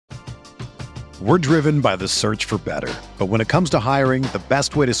We're driven by the search for better. But when it comes to hiring, the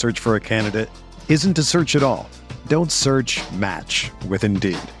best way to search for a candidate isn't to search at all. Don't search, match with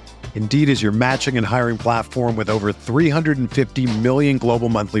Indeed. Indeed is your matching and hiring platform with over 350 million global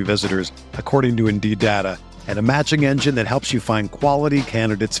monthly visitors, according to Indeed data, and a matching engine that helps you find quality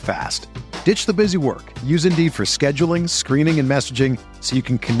candidates fast. Ditch the busy work. Use Indeed for scheduling, screening, and messaging so you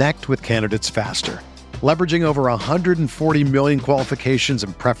can connect with candidates faster. Leveraging over 140 million qualifications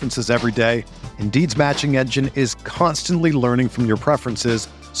and preferences every day, Indeed's matching engine is constantly learning from your preferences,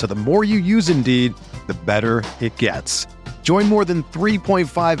 so the more you use Indeed, the better it gets. Join more than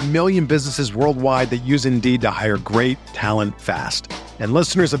 3.5 million businesses worldwide that use Indeed to hire great talent fast. And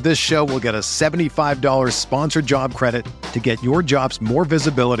listeners of this show will get a $75 sponsored job credit to get your jobs more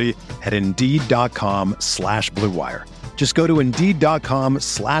visibility at Indeed.com/Blue Wire. Just go to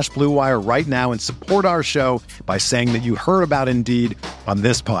Indeed.com/Blue Wire right now and support our show by saying that you heard about Indeed on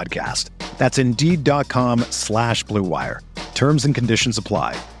this podcast. That's Indeed.com/Blue Wire. Terms and conditions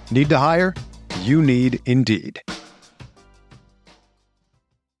apply. Need to hire? You need Indeed.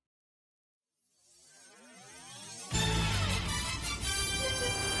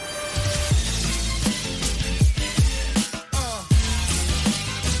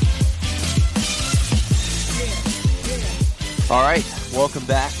 All right, welcome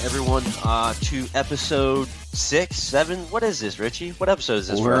back, everyone, to episode 6, 7. What is this, Richie? What episode is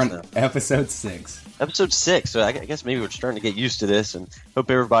this? We're on episode 6. Episode 6. So I guess maybe we're starting to get used to this, and hope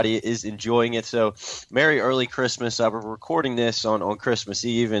everybody is enjoying it. So, Merry early Christmas. We're recording this on Christmas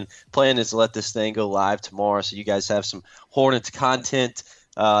Eve, and plan is to let this thing go live tomorrow, so you guys have some Hornets content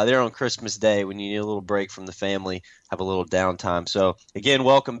there on Christmas Day when you need a little break from the family, have a little downtime. So, again,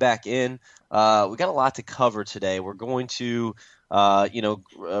 welcome back in. We got a lot to cover today. We're going to,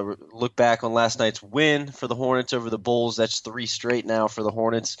 look back on last night's win for the Hornets over the Bulls. That's 3 straight now for the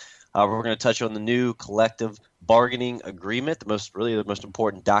Hornets. We're going to touch on the new collective bargaining agreement, the most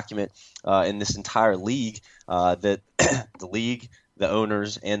important document in this entire league that the league, the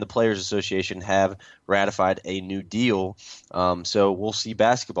owners, and the Players Association have ratified a new deal. So we'll see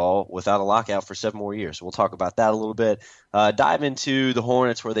basketball without a lockout for 7 more years. So we'll talk about that a little bit. Dive into the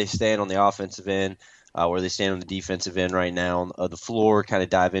Hornets, where they stand on the offensive end, where they stand on the defensive end right now on the floor, kind of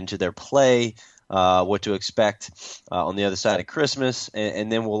dive into their play, what to expect on the other side of Christmas,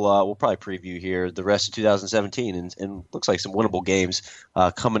 and then we'll probably preview here the rest of 2017, and looks like some winnable games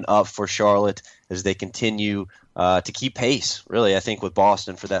coming up for Charlotte as they continue to keep pace, really, I think, with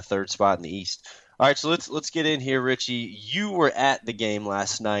Boston for that 3rd spot in the East. All right, so let's get in here, Richie. You were at the game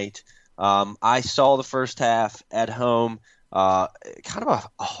last night. I saw the first half at home. Kind of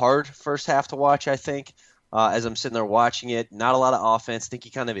a hard first half to watch, I think, as I'm sitting there watching it. Not a lot of offense. I think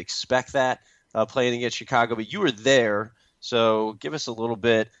you kind of expect that playing against Chicago, but you were there, so give us a little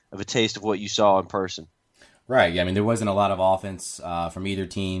bit of a taste of what you saw in person. Right. Yeah, I mean, there wasn't a lot of offense from either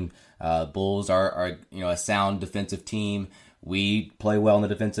team. Bulls are a sound defensive team. We play well on the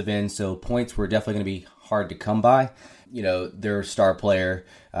defensive end, so points were definitely going to be hard to come by. Their star player,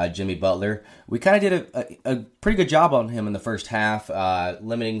 Jimmy Butler, we kind of did a pretty good job on him in the first half,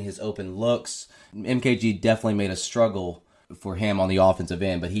 limiting his open looks. MKG definitely made a struggle for him on the offensive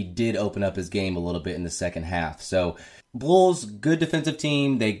end, but he did open up his game a little bit in the second half. So Bulls, good defensive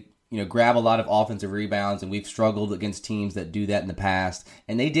team. They grab a lot of offensive rebounds, and we've struggled against teams that do that in the past.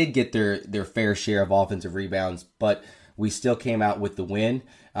 And they did get their fair share of offensive rebounds, but we still came out with the win.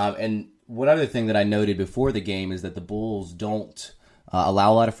 And one other thing that I noted before the game is that the Bulls don't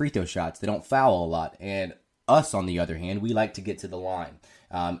allow a lot of free throw shots. They don't foul a lot. And us, on the other hand, we like to get to the line.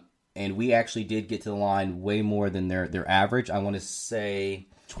 And we actually did get to the line way more than their average. I want to say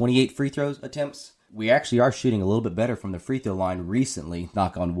 28 free throws attempts. We actually are shooting a little bit better from the free throw line recently,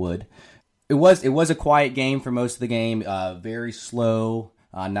 knock on wood. It was a quiet game for most of the game, very slow,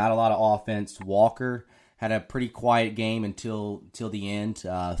 not a lot of offense. Walker had a pretty quiet game until the end,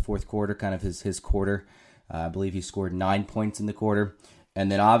 fourth quarter, kind of his quarter. I believe he scored 9 points in the quarter.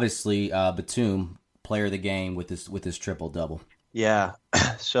 And then obviously Batum, player of the game with his triple-double. Yeah.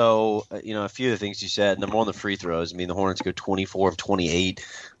 So, a few of the things you said. Number one, the free throws. I mean, the Hornets go 24 of 28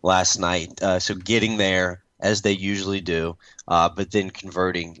 last night. So getting there, as they usually do, but then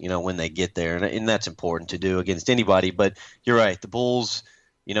converting, when they get there. And that's important to do against anybody. But you're right. The Bulls,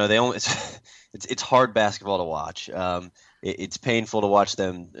 it's hard basketball to watch. It's painful to watch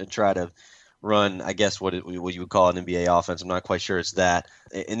them try to run, I guess, what you would call an NBA offense. I'm not quite sure it's that.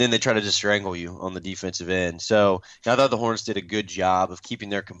 And then they try to just strangle you on the defensive end. So I thought the Hornets did a good job of keeping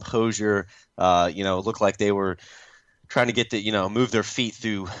their composure. It looked like they were trying to get move their feet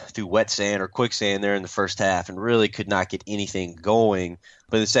through wet sand or quicksand there in the first half, and really could not get anything going.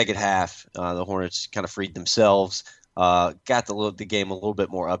 But in the second half, the Hornets kind of freed themselves, got the game a little bit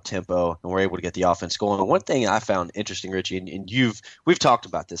more up tempo, and were able to get the offense going. And one thing I found interesting, Richie, and we've talked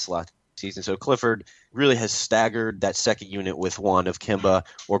about this a lot season. So Clifford really has staggered that second unit with one of Kemba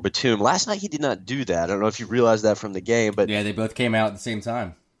or Batum. Last night he did not do that. I don't know if you realized that from the game, but yeah, they both came out at the same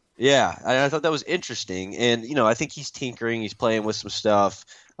time. Yeah, I thought that was interesting, and I think he's tinkering, he's playing with some stuff,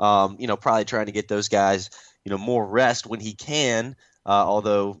 probably trying to get those guys, more rest when he can.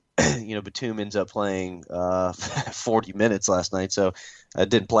 Although, Batum ends up playing 40 minutes last night, so it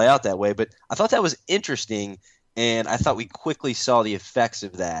didn't play out that way. But I thought that was interesting, and I thought we quickly saw the effects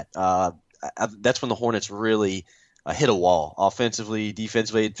of that. That's when the Hornets really hit a wall offensively,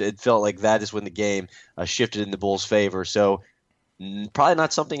 defensively. It felt like that is when the game shifted in the Bulls' favor. So probably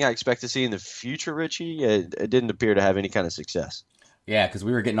not something I expect to see in the future, Richie. It didn't appear to have any kind of success. Yeah, because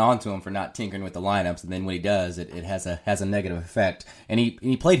we were getting on to him for not tinkering with the lineups, and then when he does, it has a negative effect. And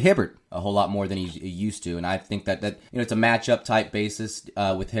he played Hibbert a whole lot more than he used to, and I think that it's a matchup type basis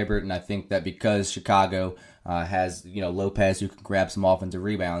with Hibbert, and I think that because Chicago has Lopez who can grab some offensive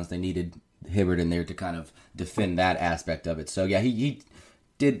rebounds, they needed Hibbert in there to kind of defend that aspect of it. So yeah, he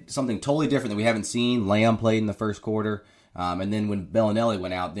did something totally different that we haven't seen. Lamb played in the first quarter. And then when Bellinelli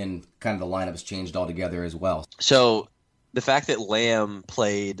went out, then kind of the lineups changed altogether as well. So the fact that Lamb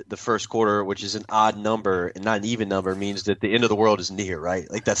played the first quarter, which is an odd number and not an even number, means that the end of the world is near, right?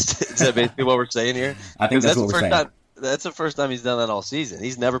 Like is that basically what we're saying here? I think that's what we're saying. That's the first time he's done that all season.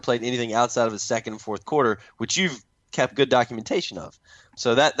 He's never played anything outside of his second and fourth quarter, which you've kept good documentation of.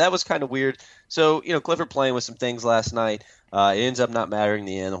 So that was kind of weird. So, Clifford playing with some things last night. It ends up not mattering in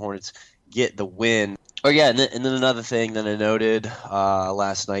the end. The Hornets get the win. Oh, yeah, and then another thing that I noted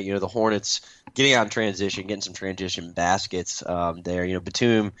last night, the Hornets getting out in transition, getting some transition baskets there.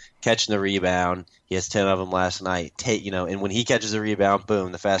 Batum catching the rebound. He has 10 of them last night. And when he catches the rebound,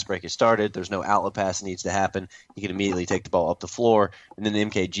 boom, the fast break is started. There's no outlet pass that needs to happen. He can immediately take the ball up the floor. And then the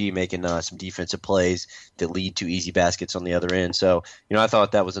MKG making some defensive plays that lead to easy baskets on the other end. So, I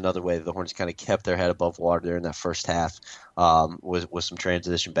thought that was another way that the Hornets kind of kept their head above water there in that first half with some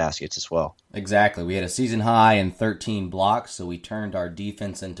transition baskets as well. Exactly. We had a season high in 13 blocks, so we turned our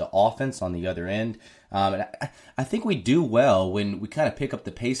defense into offense on the other end. And I think we do well when we kind of pick up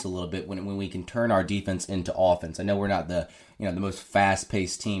the pace a little bit when we can turn our defense into offense. I know we're not the most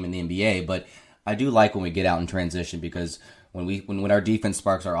fast-paced team in the NBA, but I do like when we get out in transition because when our defense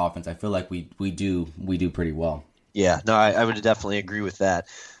sparks our offense, I feel like we do pretty well. Yeah, no, I would definitely agree with that.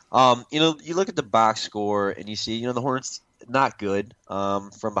 You look at the box score and you see, the Hornets not good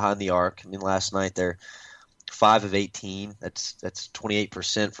from behind the arc. I mean, last night they're 5 of 18. That's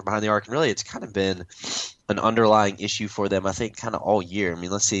 28% from behind the arc. And really, it's kind of been an underlying issue for them, I think, kind of all year. I mean,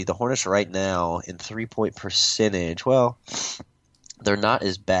 let's see. The Hornets right now in 3-point percentage, well, they're not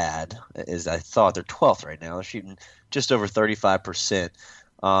as bad as I thought. They're 12th right now. They're shooting just over 35%.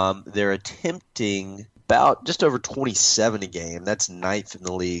 They're attempting about just over 27 a game. That's 9th in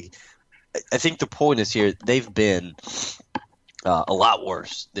the league. I think the point is here, they've been a lot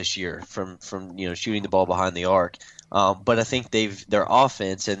worse this year from shooting the ball behind the arc. But I think their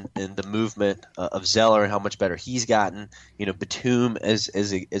offense and the movement of Zeller and how much better he's gotten. Batum as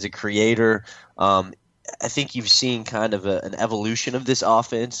a creator. I think you've seen kind of an evolution of this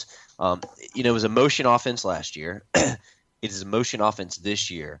offense. It was a motion offense last year. It is a motion offense this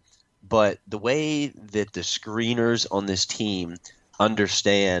year. But the way that the screeners on this team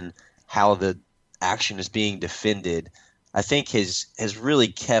understand how the action is being defended, I think has really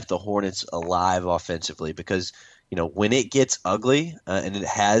kept the Hornets alive offensively because, when it gets ugly, and it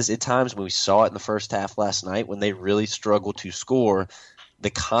has at times, when we saw it in the first half last night, when they really struggle to score, the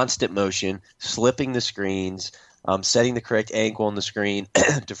constant motion, slipping the screens, setting the correct angle on the screen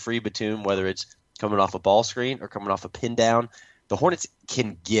to free Batum, whether it's coming off a ball screen or coming off a pin down, the Hornets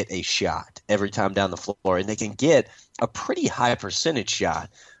can get a shot every time down the floor, and they can get a pretty high percentage shot.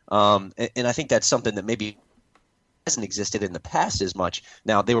 And I think that's something that maybe hasn't existed in the past as much.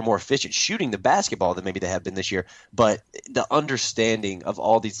 Now, they were more efficient shooting the basketball than maybe they have been this year, but the understanding of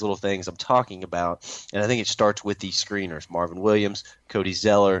all these little things I'm talking about, and I think it starts with these screeners, Marvin Williams, Cody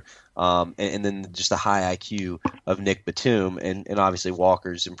Zeller, and then just the high IQ of Nick Batum, and obviously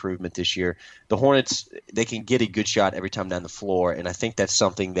Walker's improvement this year. The Hornets, they can get a good shot every time down the floor, and I think that's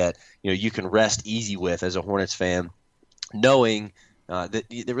something that you can rest easy with as a Hornets fan, knowing that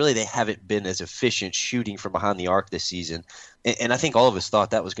really they haven't been as efficient shooting from behind the arc this season. And I think all of us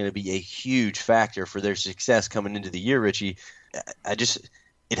thought that was going to be a huge factor for their success coming into the year, Richie.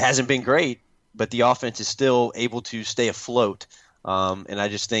 It hasn't been great, the offense is still able to stay afloat. And I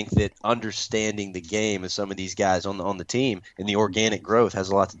just think that understanding the game of some of these guys on the team and the organic growth has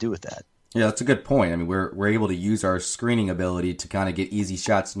a lot to do with that. Yeah, that's a good point. I mean, we're able to use our screening ability to kind of get easy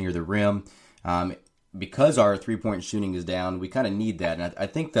shots near the rim. Because our three-point shooting is down, we kind of need that. And I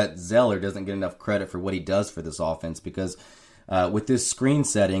think that Zeller doesn't get enough credit for what he does for this offense because with this screen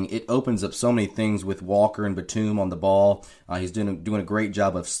setting, it opens up so many things with Walker and Batum on the ball. He's doing a great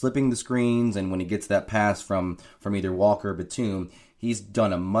job of slipping the screens, and when he gets that pass from either Walker or Batum, he's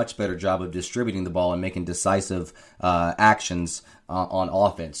done a much better job of distributing the ball and making decisive actions on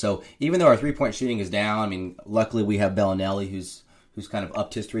offense. So even though our three-point shooting is down, I mean, luckily we have Bellinelli who's kind of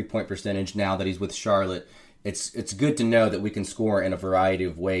upped his three-point percentage now that he's with Charlotte. It's good to know that we can score in a variety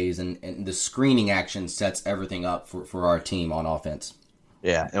of ways, and the screening action sets everything up for our team on offense.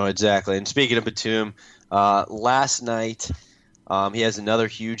 Yeah, no, exactly. And speaking of Batum, last night he has another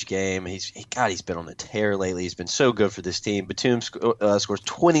huge game. He's been on a tear lately. He's been so good for this team. Batum scores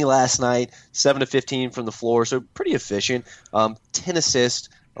 20 last night, 7 of 15 from the floor, so pretty efficient. 10 assists,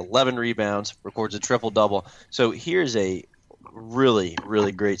 11 rebounds, records a triple-double. So here's a really,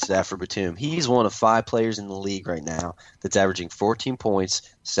 really great stat for Batum. He's one of 5 players in the league right now that's averaging 14 points,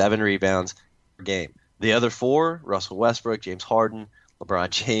 7 rebounds per game. The other 4, Russell Westbrook, James Harden,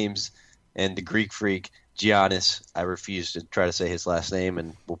 LeBron James, and the Greek freak, Giannis. I refuse to try to say his last name,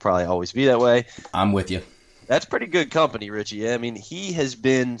 and will probably always be that way. I'm with you. That's pretty good company, Richie. I mean, he has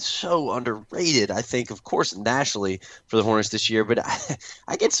been so underrated, I think, of course, nationally for the Hornets this year. But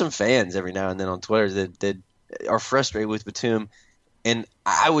I get some fans every now and then on Twitter that are frustrated with Batum, and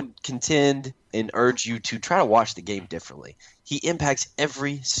I would contend and urge you to try to watch the game differently. He impacts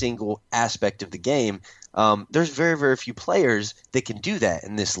every single aspect of the game. There's very, very few players that can do that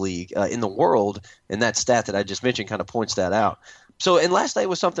in this league, in the world, and that stat that I just mentioned kind of points that out. So, and last night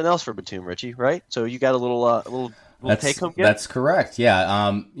was something else for Batum, Richie, right? So you got a little take-home gift? That's correct,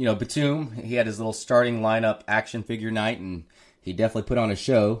 yeah. Batum, he had his little starting lineup action figure night, and he definitely put on a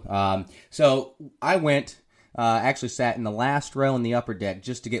show. So I went... actually sat in the last row in the upper deck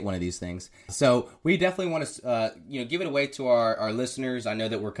just to get one of these things. So we definitely want to, give it away to our listeners. I know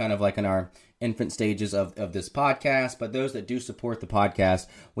that we're kind of like in our infant stages of this podcast, but those that do support the podcast,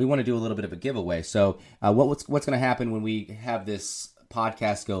 we want to do a little bit of a giveaway. So what's going to happen when we have this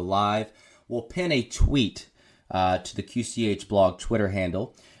podcast go live? We'll pin a tweet to the QCH blog Twitter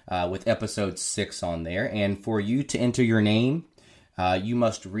handle with episode 6 on there. And for you to enter your name, you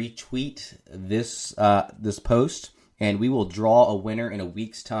must retweet this post, and we will draw a winner in a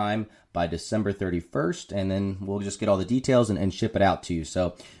week's time by December 31st, and then we'll just get all the details and ship it out to you.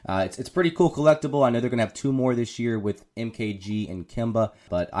 So it's pretty cool collectible. I know they're going to have 2 more this year with MKG and Kemba,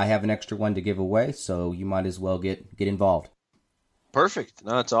 but I have an extra one to give away, so you might as well get involved. Perfect.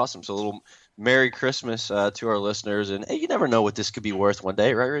 No, that's awesome. So a little Merry Christmas to our listeners, and hey, you never know what this could be worth one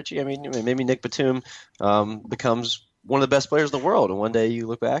day, right, Richie? I mean, maybe Nick Batum becomes one of the best players in the world, and one day you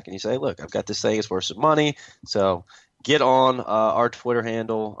look back and you say, look, I've got this thing, it's worth some money. So get on our Twitter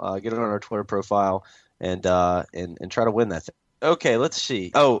handle, get on our Twitter profile, and try to win that thing. Okay, let's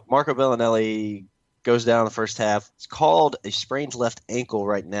see. Oh, Marco Bellinelli goes down in the first half. It's called a sprained left ankle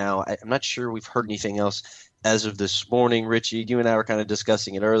right now. I'm not sure we've heard anything else as of this morning. Richie, you and I were kind of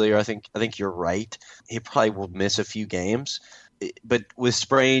discussing it earlier. I think you're right. He probably will miss a few games. But with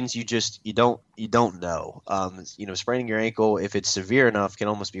sprains, you don't know. Spraining your ankle, if it's severe enough, can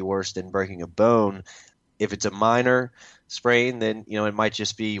almost be worse than breaking a bone. If it's a minor sprain, then it might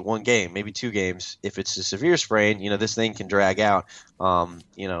just be 1 game, maybe 2 games. If it's a severe sprain, this thing can drag out,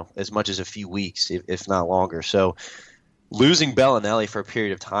 as much as a few weeks, if not longer. So losing Bellinelli for a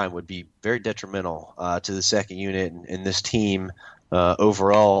period of time would be very detrimental to the second unit and this team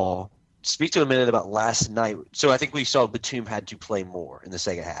overall. Speak to a minute about last night. So I think we saw Batum had to play more in the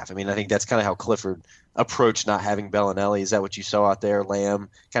second half. I mean, I think that's kind of how Clifford approached not having Bellinelli. Is that what you saw out there?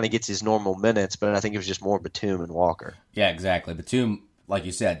 Lamb kind of gets his normal minutes, but I think it was just more Batum and Walker. Yeah, exactly. Batum, like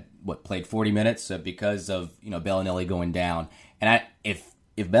you said, played 40 minutes because of Bellinelli going down. And if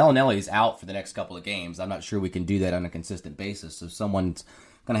Bellinelli is out for the next couple of games, I'm not sure we can do that on a consistent basis. So someone's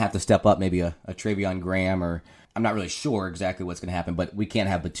going to have to step up, maybe a Travion Graham, or I'm not really sure exactly what's going to happen, but we can't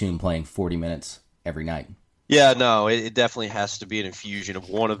have Batum playing 40 minutes every night. Yeah, no, it definitely has to be an infusion of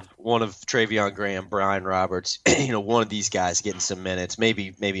one of Travion Graham, Brian Roberts, one of these guys getting some minutes.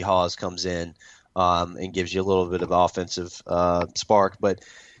 Maybe Hawes comes in and gives you a little bit of offensive spark, but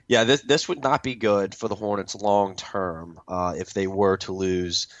yeah, this would not be good for the Hornets long term if they were to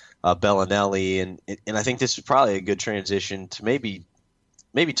lose Bellinelli, and I think this is probably a good transition to maybe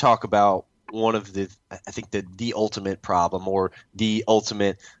talk about one of the ultimate problem or the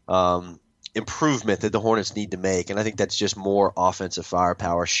ultimate improvement that the Hornets need to make, and I think that's just more offensive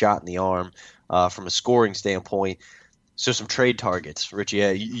firepower, shot in the arm from a scoring standpoint. So some trade targets.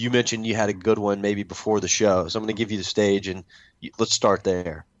 Richie, you mentioned you had a good one maybe before the show, so I'm going to give you the stage, and let's start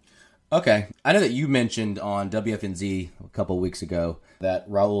there. Okay. I know that you mentioned on WFNZ a couple of weeks ago that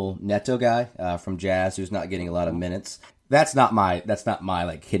Raul Neto guy from Jazz who's not getting a lot of minutes. That's not my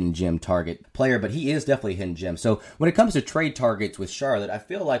like hidden gem target player, but he is definitely a hidden gem. So when it comes to trade targets with Charlotte, I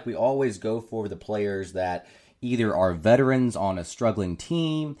feel like we always go for the players that either are veterans on a struggling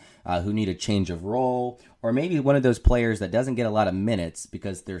team who need a change of role, or maybe one of those players that doesn't get a lot of minutes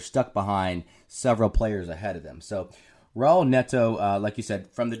because they're stuck behind several players ahead of them. So Raul Neto, like you said,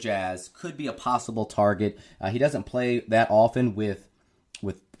 from the Jazz, could be a possible target. He doesn't play that often with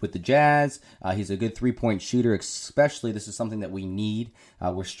the Jazz. He's a good three-point shooter, especially this is something that we need.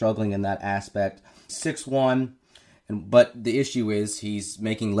 We're struggling in that aspect. 6'1", but the issue is he's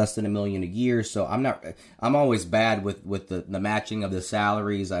making less than $1 million a year, so I'm always bad with the matching of the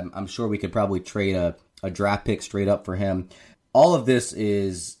salaries. I'm sure we could probably trade a draft pick straight up for him. All of this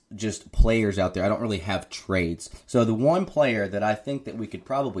is just players out there. I don't really have trades. So the one player that I think that we could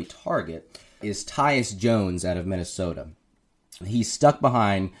probably target is Tyus Jones out of Minnesota. He's stuck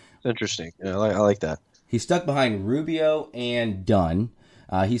behind. Interesting. Yeah, I like that. He's stuck behind Rubio and Dunn.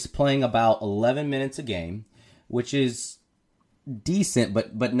 He's playing about 11 minutes a game, which is decent,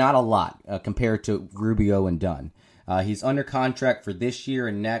 but not a lot compared to Rubio and Dunn. He's under contract for this year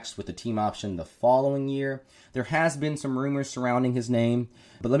and next with the team option the following year. There has been some rumors surrounding his name,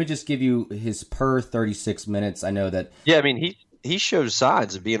 but let me just give you his per 36 minutes. I know that. Yeah, I mean, he showed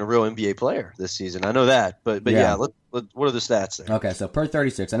signs of being a real NBA player this season. I know that, but yeah, what are the stats there? Okay, so per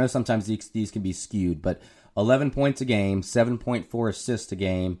 36, I know sometimes these can be skewed, but 11 points a game, 7.4 assists a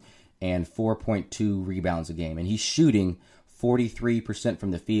game, and 4.2 rebounds a game. And he's shooting 43%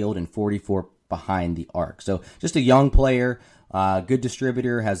 from the field and 44% behind the arc. So just a young player, good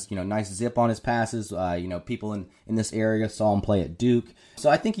distributor, has nice zip on his passes. People in this area saw him play at Duke. So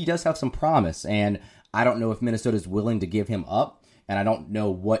I think he does have some promise, and I don't know if Minnesota is willing to give him up, and I don't know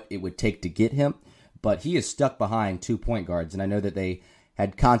what it would take to get him, but he is stuck behind 2 point guards, and I know that they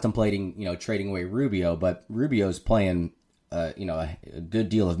had contemplating, trading away Rubio, but Rubio's playing, a good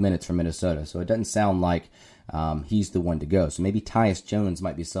deal of minutes for Minnesota, so it doesn't sound like he's the one to go. So maybe Tyus Jones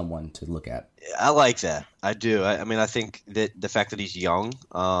might be someone to look at. I like that. I do. I mean, I think that the fact that he's young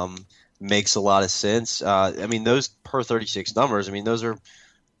makes a lot of sense. I mean, those per 36 numbers, I mean, those are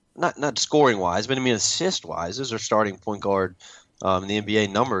not scoring wise, but I mean assist wise, those are starting point guard in the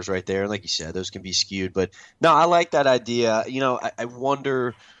NBA numbers right there. And like you said, those can be skewed. But no, I like that idea. I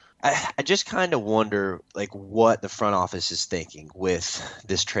wonder. I just kind of wonder like what the front office is thinking with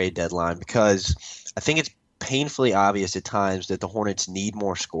this trade deadline, because I think it's painfully obvious at times that the Hornets need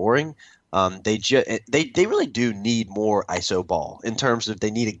more scoring. They really do need more ISO ball in terms of they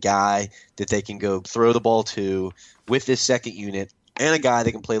need a guy that they can go throw the ball to with this second unit, and a guy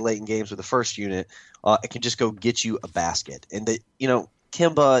that can play late in games with the first unit. It can just go get you a basket. And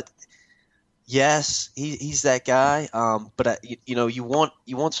Kemba, yes, he's that guy. But you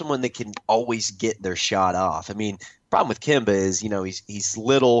want someone that can always get their shot off. I mean, problem with Kemba is he's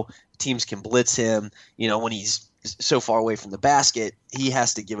little. Teams can blitz him. When he's so far away from the basket, he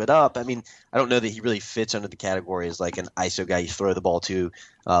has to give it up. I mean, I don't know that he really fits under the category as like an ISO guy you throw the ball to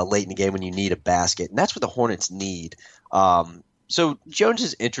late in the game when you need a basket, and that's what the Hornets need. So Jones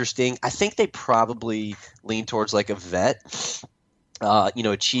is interesting. I think they probably lean towards like a vet. A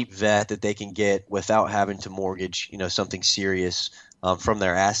cheap vet that they can get without having to mortgage, something serious from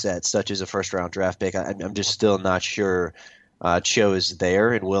their assets, such as a first-round draft pick. I'm just still not sure Cho is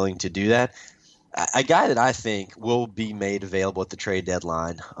there and willing to do that. A guy that I think will be made available at the trade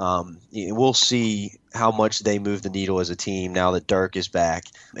deadline. We'll see how much they move the needle as a team now that Dirk is back,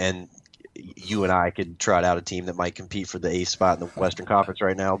 and you and I could trot out a team that might compete for the 8th spot in the Western Conference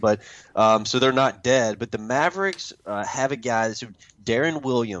right now. But so they're not dead. But the Mavericks have a guy Darren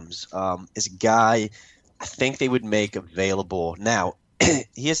Williams is a guy I think they would make available. Now,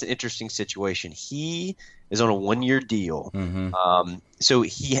 he has an interesting situation. He is on a 1-year deal. Mm-hmm. So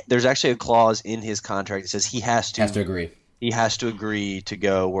there's actually a clause in his contract that says he has to agree. He has to agree to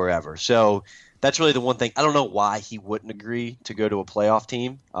go wherever. So that's really the one thing. I don't know why he wouldn't agree to go to a playoff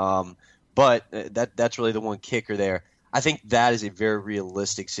team. But that's really the one kicker there. I think that is a very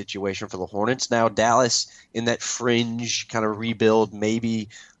realistic situation for the Hornets. Now, Dallas, in that fringe kind of rebuild, maybe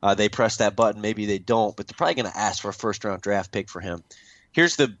they press that button, maybe they don't, but they're probably going to ask for a first-round draft pick for him.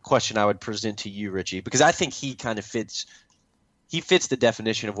 Here's the question I would present to you, Richie, because I think he kind of fits the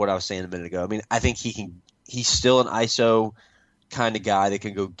definition of what I was saying a minute ago. I mean, I think he's still an ISO kind of guy that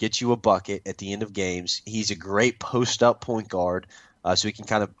can go get you a bucket at the end of games. He's a great post-up point guard, so he can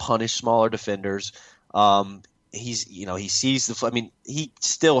kind of punish smaller defenders. He sees he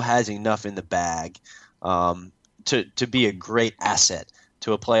still has enough in the bag to be a great asset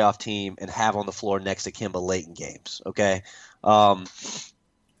to a playoff team and have on the floor next to Kemba late in games. Okay, so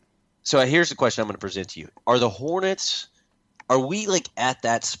here's the question I'm going to present to you: Are the Hornets? Are we at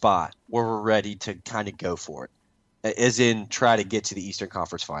that spot where we're ready to kind of go for it, as in try to get to the Eastern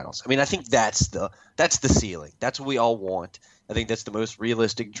Conference Finals? I mean, I think that's the ceiling. That's what we all want. I think that's the most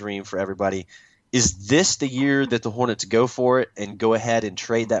realistic dream for everybody. Is this the year that the Hornets go for it and go ahead and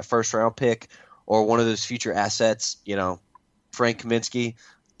trade that first round pick or one of those future assets? Frank Kaminsky.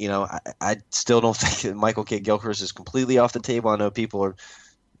 I still don't think that Michael Kidd-Gilchrist is completely off the table. I know people are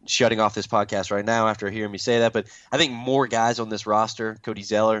shutting off this podcast right now after hearing me say that, but I think more guys on this roster, Cody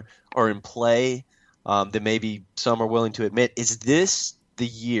Zeller, are in play than maybe some are willing to admit. Is this the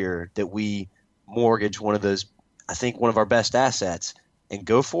year that we mortgage one of our best assets and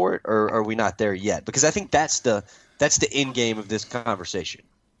go for it, or are we not there yet? Because I think that's the end game of this conversation.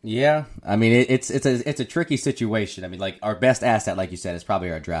 Yeah, I mean it's a tricky situation. I mean, our best asset, like you said, is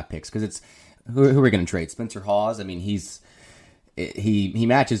probably our draft picks, because it's who are we going to trade? Spencer Hawes. I mean, he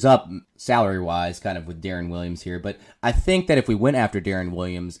matches up salary wise kind of with Darren Williams here, but I think that if we went after Darren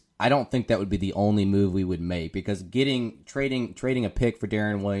Williams, I don't think that would be the only move we would make, because trading a pick for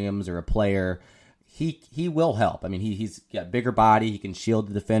Darren Williams or a player, he will help. I mean, he's got bigger body, he can shield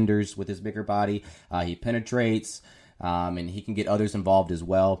the defenders with his bigger body, he penetrates, and he can get others involved as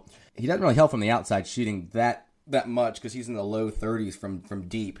well. He doesn't really help from the outside shooting that much, because he's in the low 30s from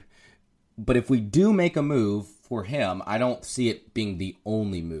deep. But if we do make a move for him, I don't see it being the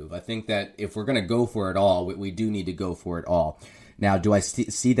only move. I think that if we're going to go for it all, we do need to go for it all. Now, do I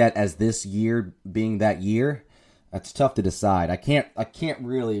see that as this year being that year? That's tough to decide. I can't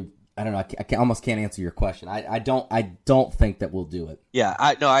really. I don't know. I almost can't answer your question. I don't think that we'll do it. Yeah,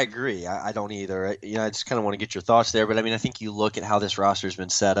 I agree. I don't either. I just kind of want to get your thoughts there. But I mean, I think you look at how this roster's been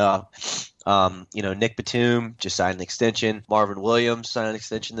set up. Nick Batum just signed an extension. Marvin Williams signed an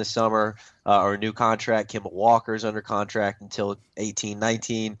extension this summer, or a new contract. Kemba Walker's under contract until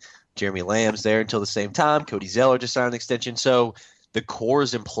 18-19. Jeremy Lamb's there until the same time. Cody Zeller just signed an extension. So the core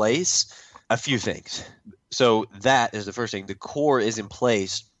is in place. A few things. So that is the first thing. The core is in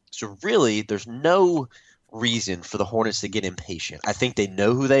place. So really, there's no reason for the Hornets to get impatient. I think they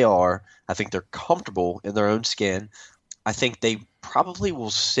know who they are. I think they're comfortable in their own skin. I think they probably will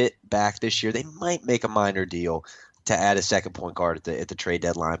sit back this year. They might make a minor deal to add a second point guard at the trade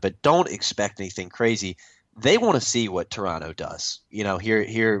deadline, but don't expect anything crazy. They want to see what Toronto does,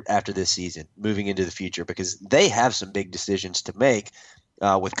 here after this season, moving into the future, because they have some big decisions to make.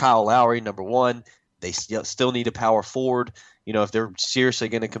 With Kyle Lowry, number one, they still need a power forward. If they're seriously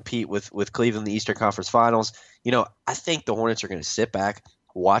going to compete with Cleveland in the Eastern Conference Finals, I think the Hornets are going to sit back,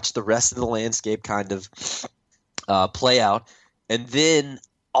 watch the rest of the landscape kind of play out, and then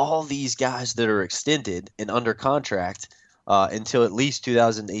all these guys that are extended and under contract until at least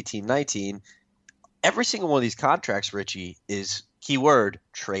 2018-19, every single one of these contracts, Richie, is keyword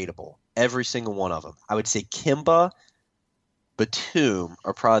tradable. Every single one of them. I would say Kemba, Batum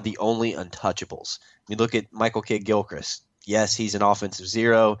are probably the only untouchables. You look at Michael Kidd-Gilchrist. Yes, he's an offensive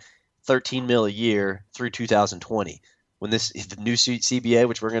zero, $13 million a year through 2020. When the new CBA,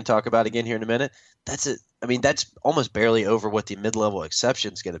 which we're going to talk about again here in a minute, that's almost barely over what the mid-level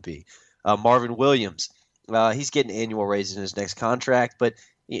exception is going to be. Marvin Williams, he's getting annual raises in his next contract, but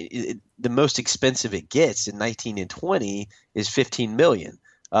the most expensive it gets in 19 and 20 is $15 million.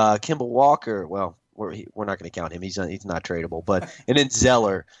 Kemba Walker, well, we're not going to count him. He's not tradable. And then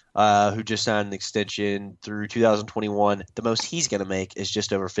Zeller, who just signed an extension through 2021, the most he's going to make is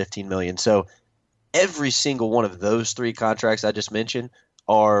just over $15 million. So every single one of those three contracts I just mentioned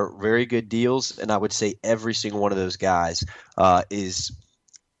are very good deals, and I would say every single one of those guys is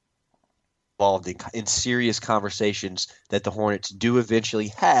involved in serious conversations that the Hornets do eventually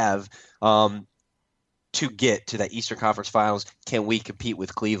have to get to that Eastern Conference Finals. Can we compete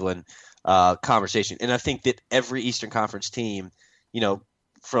with Cleveland? Conversation. And I think that every Eastern Conference team,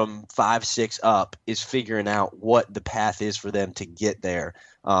 from 5-6 up is figuring out what the path is for them to get there.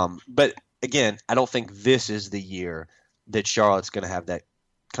 But again, I don't think this is the year that Charlotte's going to have that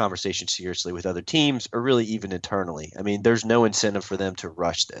conversation seriously with other teams, or really even internally. I mean, there's no incentive for them to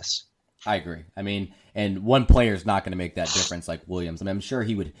rush this. I agree. I mean, and one player is not going to make that difference like Williams. I mean, I'm sure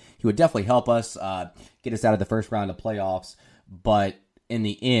he would definitely help us get us out of the first round of playoffs, but in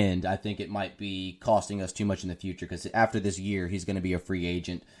the end, I think it might be costing us too much in the future because after this year, he's going to be a free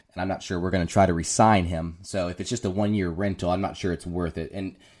agent, and I'm not sure we're going to try to re-sign him. So if it's just a 1-year rental, I'm not sure it's worth it.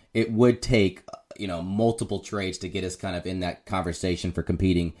 And it would take, multiple trades to get us kind of in that conversation for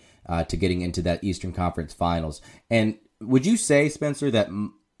competing to getting into that Eastern Conference Finals. And would you say, Spencer, that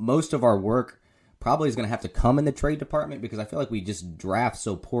most of our work probably is going to have to come in the trade department? Because I feel like we just draft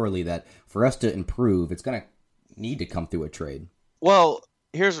so poorly that for us to improve, it's going to need to come through a trade. Well,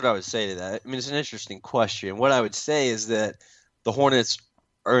 here's what I would say to that. I mean, it's an interesting question. What I would say is that the Hornets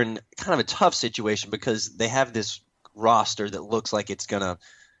are in kind of a tough situation because they have this roster that looks like it's going to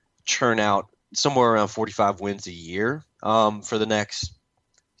churn out somewhere around 45 wins a year for the next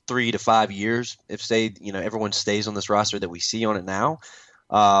 3 to 5 years. If, say, everyone stays on this roster that we see on it now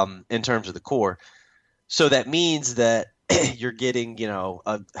in terms of the core. So that means that you're getting,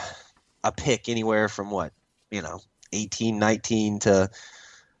 a pick anywhere from 18, 19 to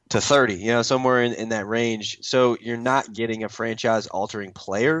 30, somewhere in that range. So you're not getting a franchise-altering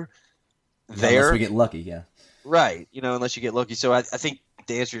player there. Unless we get lucky, yeah. Right, unless you get lucky. So I think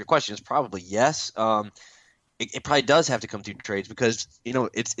the answer to your question is probably yes. It probably does have to come through trades because,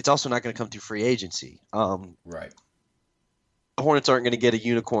 it's also not going to come through free agency. Right. The Hornets aren't going to get a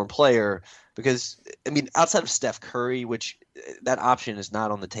unicorn player because, outside of Steph Curry, which that option is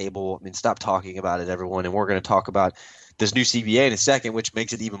not on the table. Stop talking about it, everyone. And we're going to talk about this new CBA in a second, which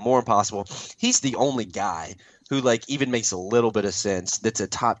makes it even more impossible. He's the only guy who even makes a little bit of sense that's a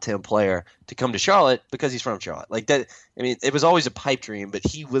top 10 player to come to Charlotte because he's from Charlotte. It was always a pipe dream, but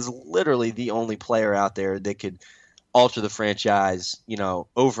he was literally the only player out there that could alter the franchise,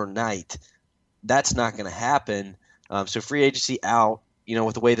 overnight. That's not going to happen. So free agency out,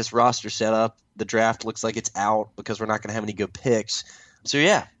 with the way this roster's set up, the draft looks like it's out because we're not going to have any good picks. So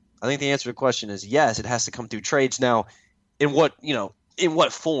yeah, I think the answer to the question is yes, it has to come through trades. Now, in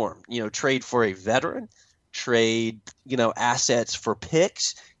what form? Trade for a veteran, trade, assets for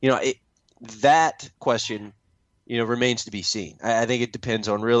picks. That question, remains to be seen. I think it depends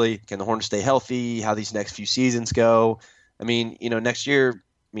on really, can the Hornets stay healthy, how these next few seasons go. Next year,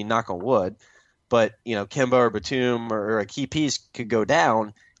 knock on wood, but, Kemba or Batum or a key piece could go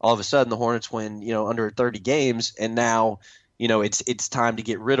down. All of a sudden, the Hornets win, under 30 games, and now, it's time to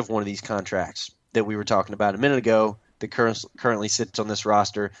get rid of one of these contracts that we were talking about a minute ago that currently sits on this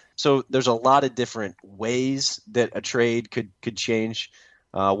roster. So there's a lot of different ways that a trade could change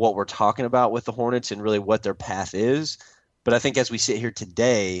what we're talking about with the Hornets and really what their path is. But I think as we sit here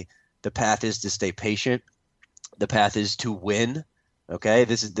today, the path is to stay patient. The path is to win. Okay,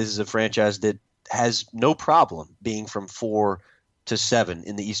 this is a franchise that has no problem being from 4 to 7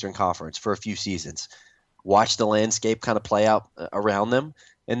 in the Eastern Conference for a few seasons. Watch the landscape kind of play out around them,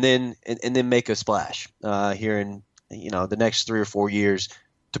 and then make a splash here in the next 3 or 4 years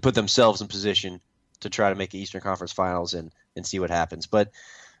to put themselves in position to try to make the Eastern Conference Finals and see what happens. But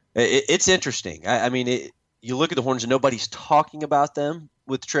it's interesting. You look at the Hornets and nobody's talking about them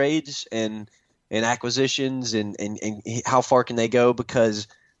with trades and acquisitions and how far can they go because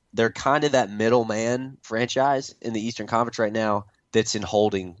they're kind of that middleman franchise in the Eastern Conference right now that's in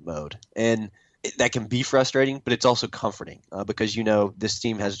holding mode. And that can be frustrating, but it's also comforting because, this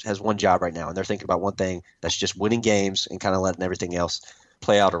team has one job right now, and they're thinking about one thing, that's just winning games and kind of letting everything else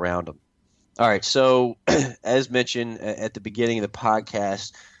play out around them. All right, so as mentioned at the beginning of the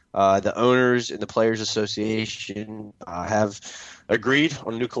podcast, the owners and the Players Association have agreed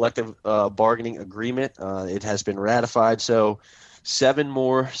on a new collective bargaining agreement. It has been ratified, so 7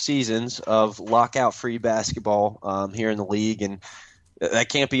 more seasons of lockout-free basketball here in the league, and that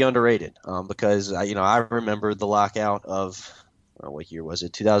can't be underrated because I remember the lockout of what year was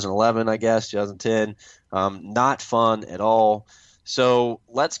it? 2011, I guess, 2010. Not fun at all. So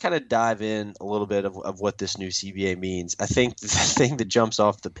let's kind of dive in a little bit of what this new CBA means. I think the thing that jumps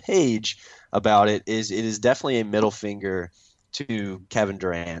off the page about it is definitely a middle finger to Kevin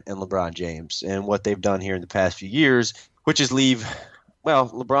Durant and LeBron James and what they've done here in the past few years, which is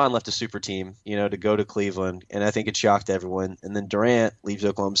LeBron left a super team, to go to Cleveland, and I think it shocked everyone. And then Durant leaves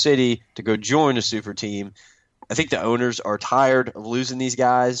Oklahoma City to go join a super team. I think the owners are tired of losing these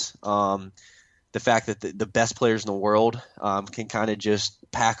guys. The fact that the best players in the world can kind of just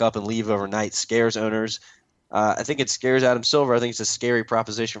pack up and leave overnight scares owners. I think it scares Adam Silver. I think it's a scary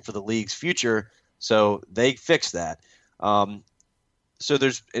proposition for the league's future. So they fix that. And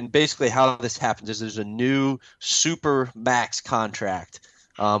basically how this happens is there's a new super max contract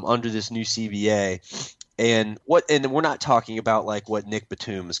under this new CBA, and we're not talking about what Nick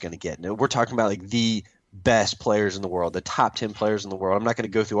Batum is going to get. No, we're talking about the best players in the world, the top 10 players in the world. I'm not going to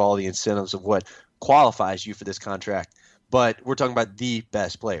go through all the incentives of what qualifies you for this contract, but we're talking about the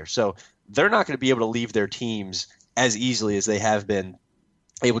best player. So they're not going to be able to leave their teams as easily as they have been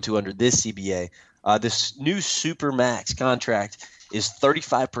able to under this CBA. This new Supermax contract is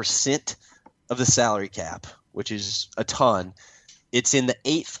 35% of the salary cap, which is a ton. It's in the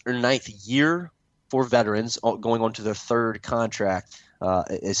 8th or 9th year for veterans going on to their 3rd contract,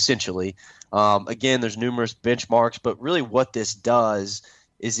 essentially. Again, there's numerous benchmarks, but really what this does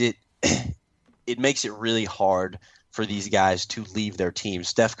is it makes it really hard for these guys to leave their team.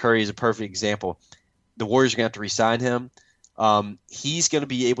 Steph Curry is a perfect example. The Warriors are going to have to re-sign him. He's going to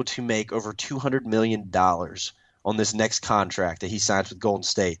be able to make over $200 million on this next contract that he signs with Golden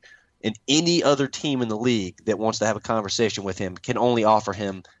State. And any other team in the league that wants to have a conversation with him can only offer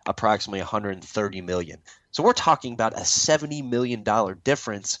him approximately $130 million. So we're talking about a $70 million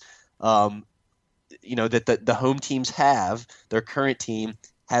difference, that the home teams have. Their current team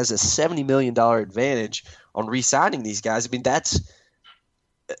has a $70 million advantage on re-signing these guys. I mean, that's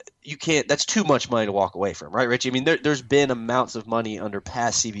too much money to walk away from, right, Richie? I mean, there's been amounts of money under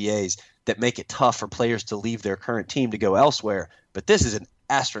past CBAs that make it tough for players to leave their current team to go elsewhere. But this is an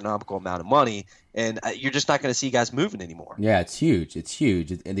astronomical amount of money, and you're just not going to see guys moving anymore. Yeah, it's huge. It's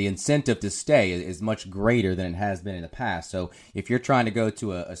huge. And the incentive to stay is much greater than it has been in the past. So if you're trying to go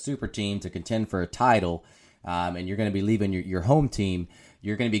to a super team to contend for a title, and you're going to be leaving your home team,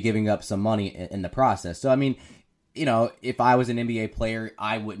 you're going to be giving up some money in the process. So, I mean, if I was an NBA player,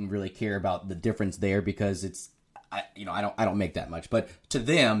 I wouldn't really care about the difference there because I don't make that much. But to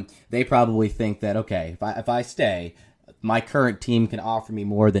them, they probably think that, okay, if I stay, my current team can offer me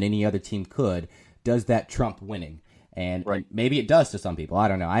more than any other team could. Does that trump winning? And, right. And maybe it does to some people. I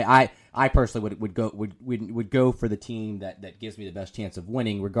don't know. I personally would go for the team that gives me the best chance of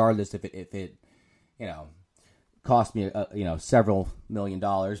winning, regardless if it cost me several $million.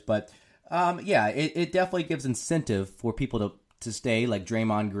 But it definitely gives incentive for people to stay, like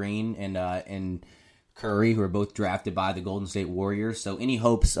Draymond Green and Curry, who are both drafted by the Golden State Warriors. So any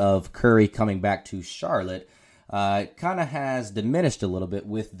hopes of Curry coming back to Charlotte kind of has diminished a little bit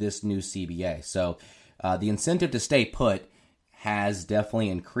with this new CBA. So the incentive to stay put has definitely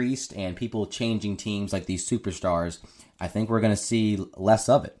increased, and people changing teams like these superstars, I think we're going to see less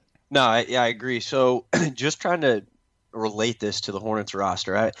of it. No, I agree. So just trying to relate this to the Hornets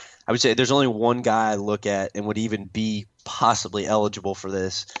roster, I would say there's only one guy I look at and would even be possibly eligible for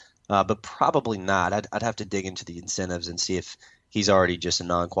this, but probably not. I'd have to dig into the incentives and see if he's already just a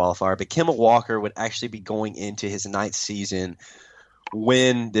non-qualifier. But Kemba Walker would actually be going into his 9th season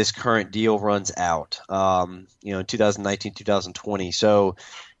when this current deal runs out, in 2019, 2020. So,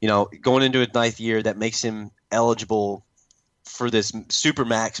 going into his 9th year, that makes him eligible for this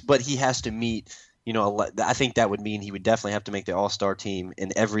Supermax, but he has to meet, I think that would mean he would definitely have to make the All-Star team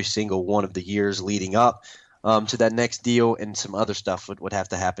in every single one of the years leading up to that next deal, and some other stuff would have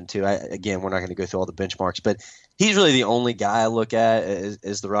to happen too. Again, we're not going to go through all the benchmarks, but he's really the only guy I look at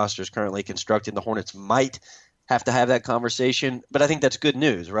as the roster is currently constructed. The Hornets might have to have that conversation, but I think that's good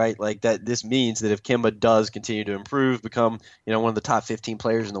news, right? Like that, this means that if Kemba does continue to improve, become one of the top 15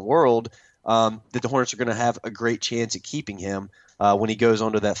 players in the world, that the Hornets are going to have a great chance at keeping him when he goes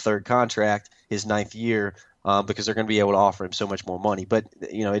on to that 3rd contract, his 9th year, because they're going to be able to offer him so much more money. But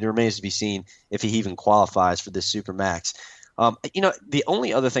it remains to be seen if he even qualifies for this Supermax. The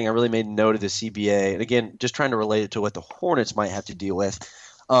only other thing I really made note of the CBA, and again, just trying to relate it to what the Hornets might have to deal with.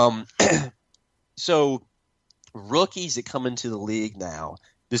 So rookies that come into the league now,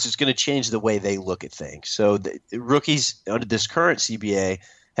 this is going to change the way they look at things. So the rookies under this current CBA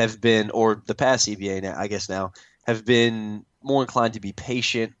have been, or the past CBA now, I guess now, have been more inclined to be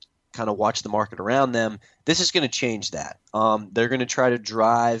patient, kind of watch the market around them. This is going to change that. They're going to try to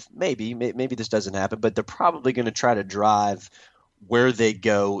drive, maybe this doesn't happen, but they're probably going to try to drive where they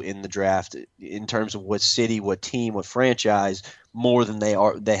go in the draft in terms of what city, what team, what franchise more than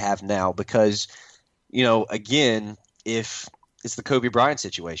they have now. Because, again, if it's the Kobe Bryant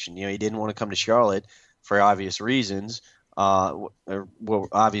situation, he didn't want to come to Charlotte for obvious reasons,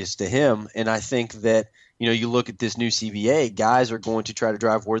 obvious to him. And I think that, you look at this new CBA, guys are going to try to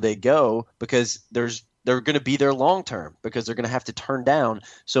drive where they go because they're going to be there long term, because they're going to have to turn down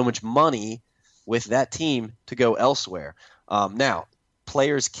so much money with that team to go elsewhere. Now,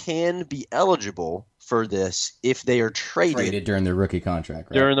 players can be eligible for this if they are traded during their rookie contract.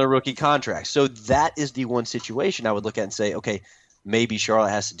 Right? During their rookie contract. So that is the one situation I would look at and say, okay, maybe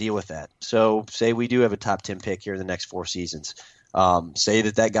Charlotte has to deal with that. So say we do have a top 10 pick here in the next 4 seasons. Say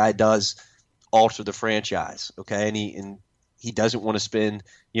that guy does alter the franchise, okay, and he doesn't want to spend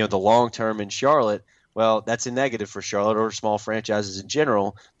the long term in Charlotte. Well, that's a negative for Charlotte or small franchises in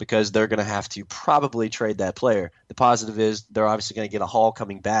general because they're going to have to probably trade that player. The positive is they're obviously going to get a haul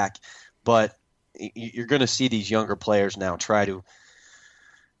coming back, but you're going to see these younger players now try to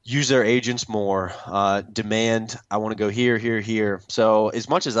use their agents more, demand, I want to go here, here, here. So as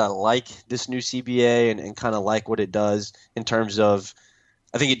much as I like this new CBA and kind of like what it does in terms of,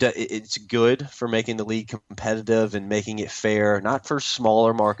 I think it's good for making the league competitive and making it fair, not for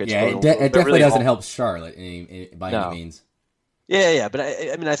smaller markets. Yeah, it definitely really doesn't help Charlotte by any means. Yeah, but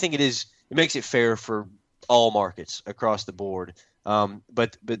I mean, I think it makes it fair for all markets across the board.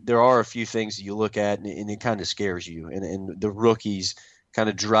 But there are a few things that you look at and it kind of scares you, and the rookies kind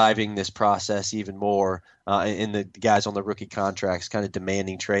of driving this process even more, and the guys on the rookie contracts kind of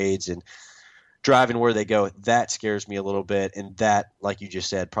demanding trades and driving where they go. That scares me a little bit, and that, like you just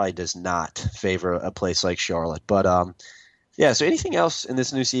said, probably does not favor a place like Charlotte. But yeah. So anything else in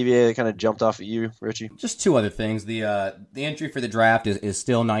this new CBA that kind of jumped off at you, Richie? Just two other things. The entry for the draft is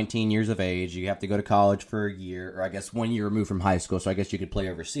still 19 years of age. You have to go to college for a year, or I guess 1 year removed from high school. So I guess you could play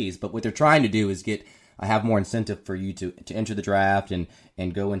overseas. But what they're trying to do is have more incentive for you to enter the draft and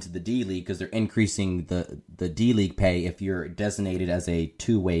go into the D League, because they're increasing the D League pay if you're designated as a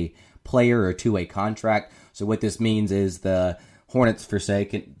two-way player or a two-way contract. So what this means is the Hornets, for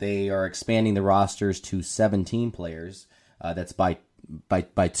sake, they are expanding the rosters to 17 players. That's by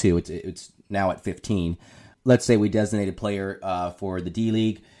two. It's now at 15. Let's say we designate a player for the D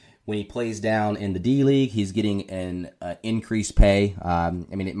League. When he plays down in the D League, he's getting an increased pay. I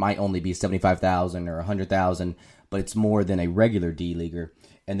mean, it might only be $75,000 or $100,000, but it's more than a regular D Leaguer.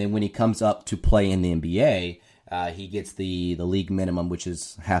 And then when he comes up to play in the NBA, he gets the league minimum, which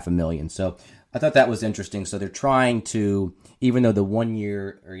is $500,000. So I thought that was interesting. So they're trying to, even though the 1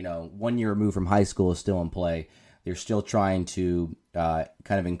 year removed from high school is still in play, they're still trying to kind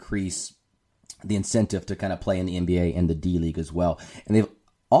of increase the incentive to kind of play in the NBA and the D League as well. And they've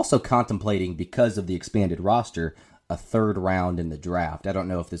also contemplating, because of the expanded roster, a third round in the draft. I don't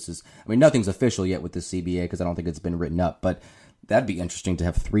know if this is, I mean, nothing's official yet with the CBA because I don't think it's been written up, but that'd be interesting to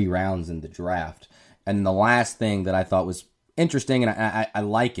have 3 rounds in the draft. And the last thing that I thought was interesting, and I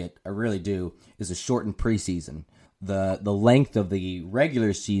like it, I really do, is a shortened preseason. The length of the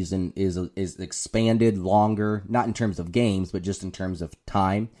regular season is expanded longer, not in terms of games, but just in terms of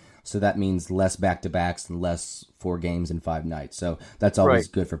time. So that means less back-to-backs and less 4 games in 5 nights. So that's always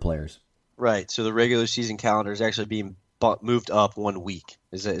good for players. Right. So the regular season calendar is actually being moved up 1 week.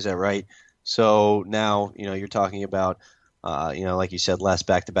 Is that right? So now, you're talking about, like you said, less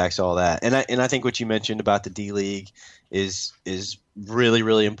back-to-backs, all that. And I think what you mentioned about the D League is really,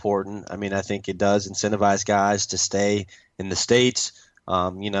 really important. I mean, I think it does incentivize guys to stay in the States,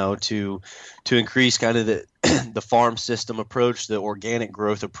 to increase kind of the farm system approach, the organic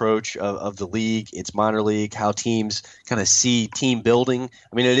growth approach of the league, its minor league, how teams kind of see team building.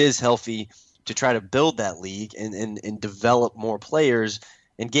 I mean, it is healthy to try to build that league and develop more players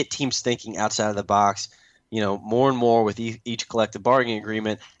and get teams thinking outside of the box, more and more with each collective bargaining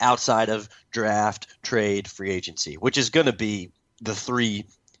agreement outside of draft, trade, free agency, which is going to be the 3,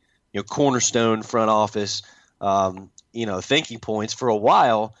 cornerstone front office, thinking points for a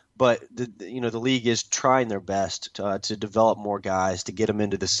while. But the league is trying their best to develop more guys, to get them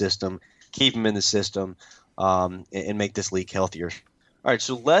into the system, keep them in the system, and make this league healthier. All right,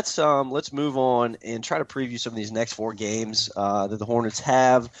 so let's move on and try to preview some of these next 4 games that the Hornets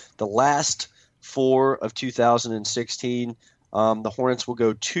have. The last 4 of 2016, the Hornets will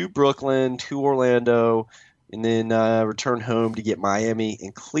go to Brooklyn, to Orlando, and then return home to get Miami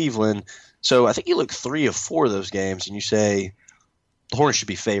and Cleveland. So I think you look 3 of 4 of those games, and you say the Hornets should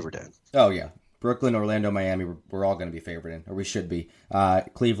be favored in. Oh, yeah. Brooklyn, Orlando, Miami, we're all going to be favored in, or we should be.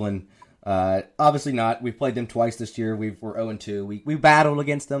 Cleveland, obviously not. We've played them twice this year. We're 0-2. We battled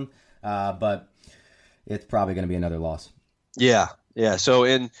against them, but it's probably going to be another loss. Yeah.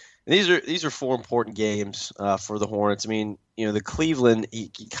 So these are 4 important games for the Hornets. I mean, the Cleveland,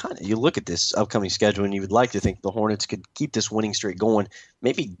 you look at this upcoming schedule and you would like to think the Hornets could keep this winning streak going,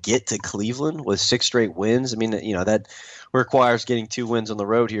 maybe get to Cleveland with 6 straight wins. I mean, that requires getting 2 wins on the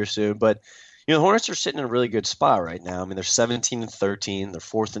road here soon. But, the Hornets are sitting in a really good spot right now. I mean, they're 17-13. They're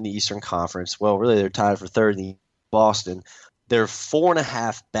 4th in the Eastern Conference. Well, really, they're tied for 3rd in Boston. They're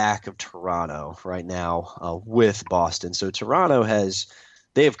 4.5 back of Toronto right now with Boston. So Toronto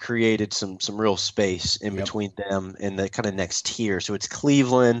they have created some real space in between them and the kind of next tier. So it's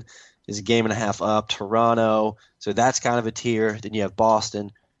Cleveland is a 1.5 games up, Toronto. So that's kind of a tier. Then you have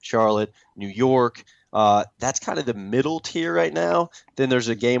Boston, Charlotte, New York. That's kind of the middle tier right now. Then there's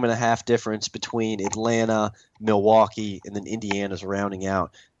a game and a half difference between Atlanta, Milwaukee, and then Indiana's rounding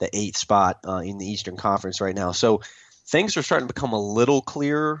out the 8th spot in the Eastern Conference right now. So things are starting to become a little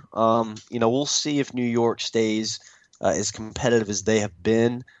clearer. We'll see if New York stays as competitive as they have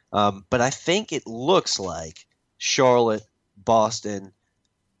been. But I think it looks like Charlotte, Boston.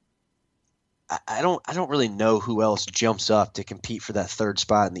 I don't really know who else jumps up to compete for that 3rd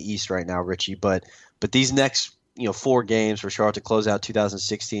spot in the East right now, Richie. But these next 4 games for Charlotte to close out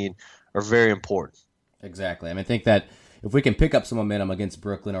 2016 are very important. Exactly. I think that if we can pick up some momentum against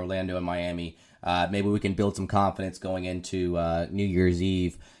Brooklyn, Orlando, and Miami, maybe we can build some confidence going into New Year's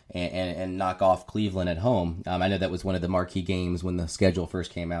Eve and knock off Cleveland at home. I know that was one of the marquee games when the schedule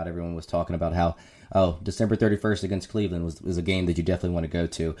first came out. Everyone was talking about how, December 31st against Cleveland was a game that you definitely want to go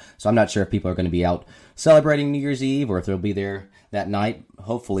to. So I'm not sure if people are going to be out celebrating New Year's Eve or if they'll be there that night.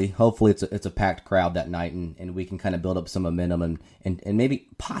 Hopefully it's a packed crowd that night, and we can kind of build up some momentum and maybe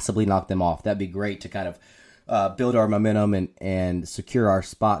possibly knock them off. That'd be great to kind of build our momentum and secure our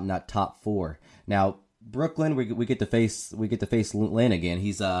spot in that top 4. Now, Brooklyn, we get to face Lynn again.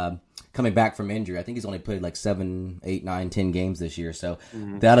 He's coming back from injury. I think he's only played like 7, 8, 9, 10 games this year, so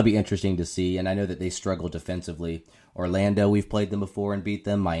that'll be interesting to see. And I know that they struggle defensively. Orlando, we've played them before and beat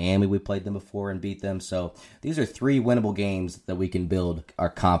them. Miami, we played them before and beat them. So these are 3 winnable games that we can build our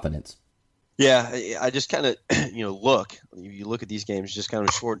confidence. Yeah, I just kind of you look at these games just kind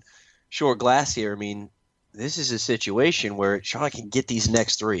of short glass here. I mean, this is a situation where Charlotte can get these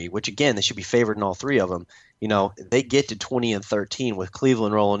next 3, which again, they should be favored in all 3 of them. They get to 20-13 with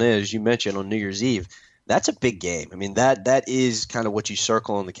Cleveland rolling in, as you mentioned, on New Year's Eve. That's a big game. I mean, that is kind of what you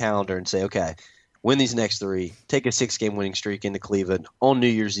circle on the calendar and say, okay, win these next 3, take a 6-game winning streak into Cleveland on New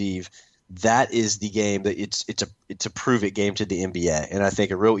Year's Eve. That is the game that it's a prove it game to the NBA, and I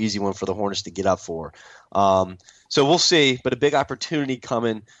think a real easy one for the Hornets to get up for. So we'll see, but a big opportunity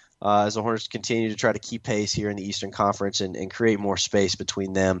coming. As the Hornets continue to try to keep pace here in the Eastern Conference and create more space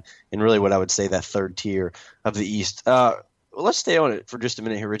between them and really what I would say that 3rd tier of the East. Let's stay on it for just a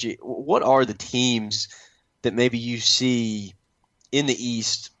minute here, Richie. What are the teams that maybe you see in the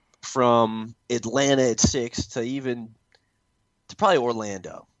East from Atlanta at 6 to probably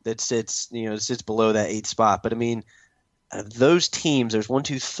Orlando that sits below that 8th spot? But I mean, those teams, there's 1,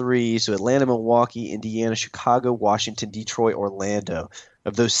 2, 3. So Atlanta, Milwaukee, Indiana, Chicago, Washington, Detroit, Orlando.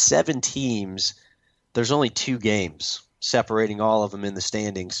 Of those 7 teams, there's only 2 games separating all of them in the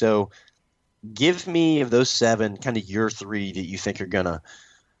standings. So give me, of those 7, kind of your 3 that you think are going to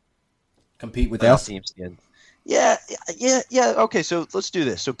compete with us. Teams again. Yeah. Okay, so let's do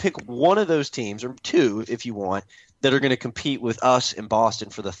this. So pick one of those teams, or 2 if you want, that are going to compete with us in Boston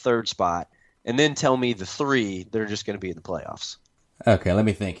for the 3rd spot, and then tell me the 3 that are just going to be in the playoffs. Okay, let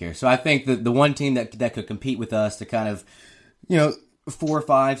me think here. So I think the one team that could compete with us to kind of, 4 or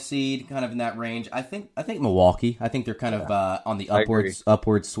 5 seed, kind of in that range. I think Milwaukee. I think they're kind of on the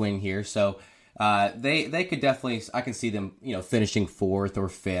upward swing here. So they could definitely. I can see them, finishing 4th or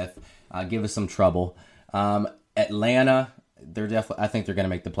 5th. Give us some trouble. Atlanta, I think they're going to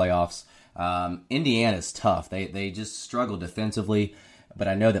make the playoffs. Indiana's tough. They just struggle defensively, but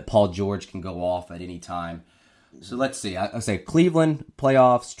I know that Paul George can go off at any time. So let's see. I say Cleveland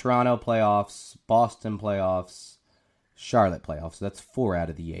playoffs, Toronto playoffs, Boston playoffs, Charlotte playoffs. So that's 4 out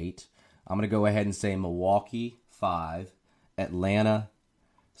of the 8. I'm going to go ahead and say Milwaukee 5, Atlanta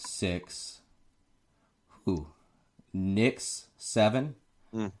 6, Knicks 7,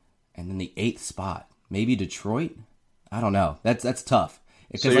 and then the 8th spot. Maybe Detroit? I don't know. That's tough.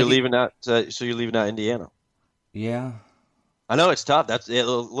 So you're leaving out Indiana. Yeah. I know it's tough.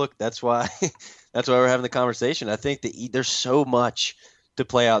 Look, that's why we're having the conversation. I think there's so much to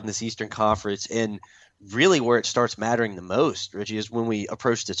play out in this Eastern Conference, and really where it starts mattering the most, Richie, is when we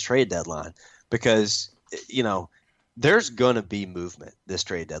approach the trade deadline, because there's going to be movement this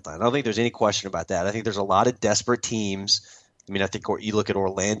trade deadline. I don't think there's any question about that. I think there's a lot of desperate teams. I mean, I think you look at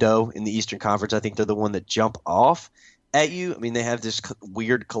Orlando in the Eastern Conference. I think they're the one that jump off at you. I mean, they have this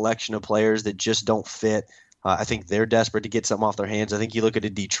weird collection of players that just don't fit. I think they're desperate to get something off their hands. I think you look at a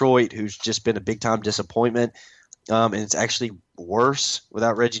Detroit, who's just been a big-time disappointment, and it's actually worse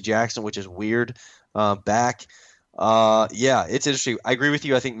without Reggie Jackson, which is weird. Back. Yeah, it's interesting. I agree with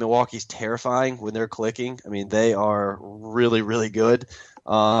you. I think Milwaukee's terrifying when they're clicking. I mean, they are really, really good.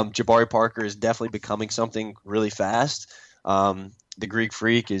 Jabari Parker is definitely becoming something really fast. The Greek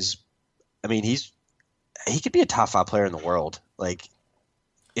Freak is, I mean, he could be a top 5 player in the world, like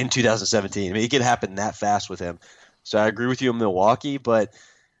in 2017. I mean, it could happen that fast with him. So I agree with you in Milwaukee, but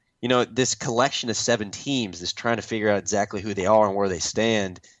this collection of 7 teams, this trying to figure out exactly who they are and where they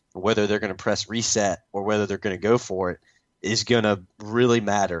stand, whether they're going to press reset or whether they're going to go for it is going to really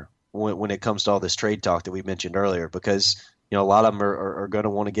matter when it comes to all this trade talk that we mentioned earlier, because a lot of them are going to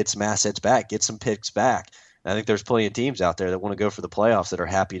want to get some assets back, get some picks back. And I think there's plenty of teams out there that want to go for the playoffs that are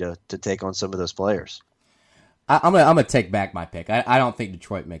happy to take on some of those players. I'm gonna take back my pick. I don't think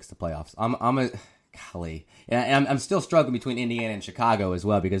Detroit makes the playoffs. Golly, and I'm still struggling between Indiana and Chicago as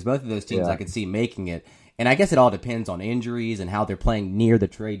well, because both of those teams I could see making it. And I guess it all depends on injuries and how they're playing near the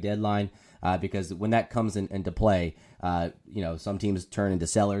trade deadline. Because when that comes into play, some teams turn into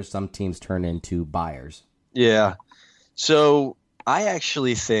sellers, some teams turn into buyers. Yeah. So I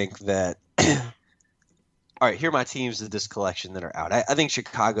actually think that. All right, here are my teams of this collection that are out. I think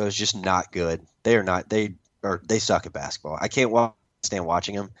Chicago is just not good. They are not. They suck at basketball. I can't stand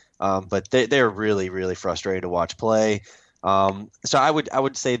watching them. But they're really, really frustrating to watch play. So I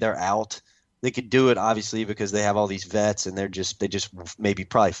would say they're out. They could do it obviously because they have all these vets, and they just maybe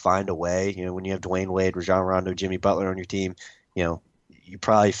probably find a way. When you have Dwayne Wade, Rajon Rondo, Jimmy Butler on your team, you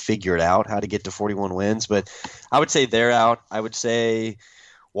probably figure it out how to get to 41 wins. But I would say they're out. I would say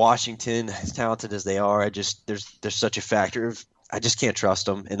Washington, as talented as they are, there's such a factor of I just can't trust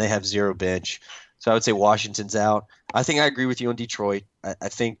them, and they have zero bench. So I would say Washington's out. I think I agree with you on Detroit. I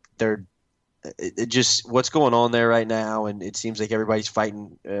think they're just what's going on there right now, and it seems like everybody's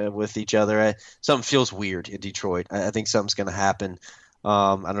fighting with each other. Something feels weird in Detroit. I think something's going to happen.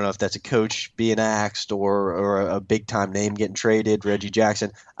 I don't know if that's a coach being axed or a big-time name getting traded, Reggie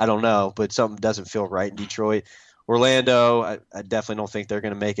Jackson. I don't know, but something doesn't feel right in Detroit. Orlando, I definitely don't think they're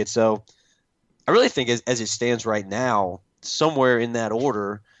going to make it. So I really think as it stands right now, somewhere in that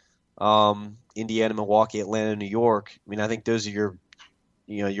order, Indiana, Milwaukee, Atlanta, New York, I think those are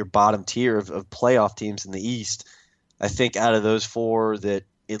your bottom tier of playoff teams in the East. I think out of those four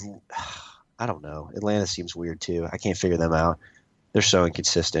I don't know. Atlanta seems weird too. I can't figure them out. They're so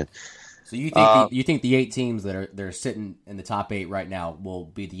inconsistent. So you think the 8 teams that are sitting in the top 8 right now will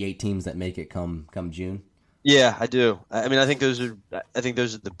be the 8 teams that make it come June? Yeah, I do. I think those are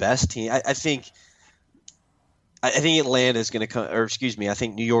the best team. I think Atlanta is going to come, or excuse me, I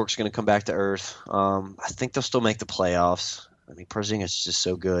think New York's going to come back to earth. I think they'll still make the playoffs. Porzingis is just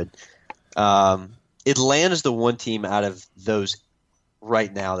so good. Atlanta's the one team out of those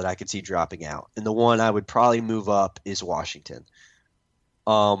right now that I could see dropping out, and the one I would probably move up is Washington.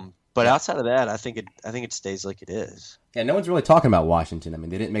 But outside of that, I think it stays like it is. Yeah, no one's really talking about Washington.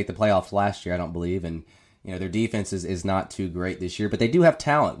 They didn't make the playoffs last year, I don't believe, and their defense is not too great this year, but they do have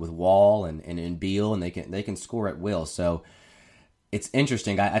talent with Wall and Beal, and they can score at will. So it's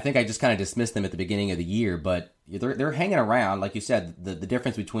interesting. I think I just kind of dismissed them at the beginning of the year, but they're hanging around. Like you said, the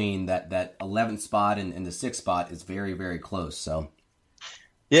difference between that 11th spot and the 6th spot is very, very close. So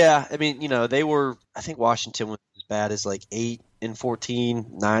yeah, they were. I think Washington was as bad as like 8-14,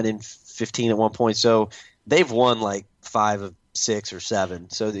 9-15 at one point. So they've won like 5 of 6 or 7.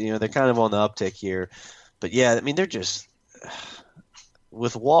 So they're kind of on the uptick here. But yeah, they're just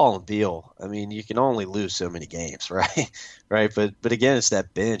with Wall and Beal. You can only lose so many games, right? Right. But again, it's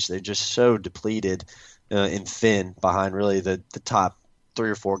that bench. They're just so depleted and thin behind really the top 3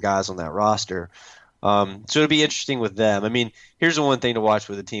 or 4 guys on that roster. So it'll be interesting with them. Here's the one thing to watch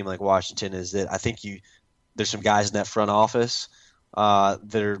with a team like Washington is that I think there's some guys in that front office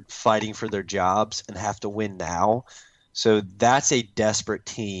that are fighting for their jobs and have to win now. So that's a desperate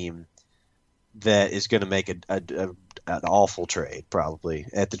team that is going to make an awful trade probably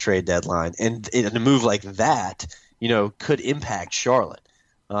at the trade deadline. And a move like that, could impact Charlotte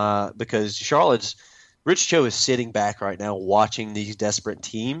because Charlotte's Rich Cho is sitting back right now watching these desperate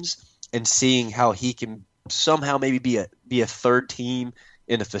teams and seeing how he can somehow maybe be a third team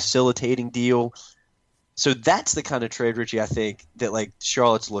in a facilitating deal. So that's the kind of trade, Richie, I think that like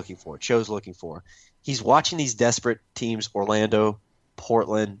Charlotte's looking for, Cho's looking for. He's watching these desperate teams, Orlando,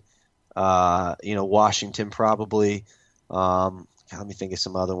 Portland, Washington probably. Let me think of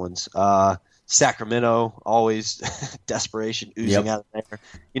some other ones. Sacramento, always desperation oozing out of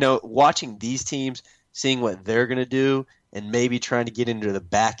there. Watching these teams, seeing what they're going to do, and maybe trying to get into the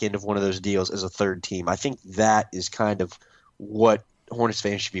back end of one of those deals as a third team. I think that is kind of what Hornets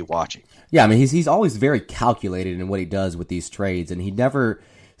fans should be watching. Yeah, he's always very calculated in what he does with these trades, and he never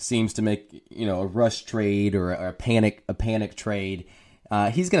seems to make a rush trade or a panic trade.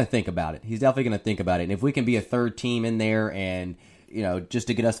 He's going to think about it. He's definitely going to think about it. And if we can be a third team in there and just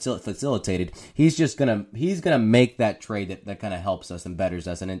to get us facilitated, he's gonna make that trade that kind of helps us and betters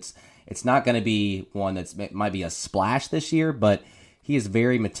us. And it's not going to be one might be a splash this year, but he is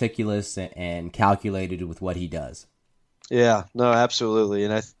very meticulous and calculated with what he does. Yeah, no, absolutely.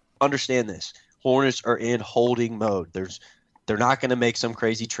 And I understand this. Hornets are in holding mode. There's They're not going to make some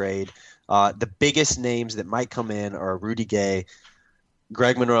crazy trade. The biggest names that might come in are Rudy Gay.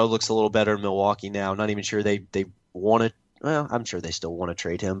 Greg Monroe looks a little better in Milwaukee now. Not even sure they want to. Well, I'm sure they still want to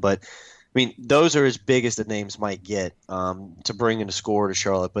trade him, but I mean, those are as big as the names might get to bring in a scorer to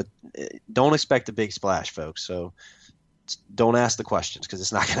Charlotte. But don't expect a big splash, folks. So don't ask the questions because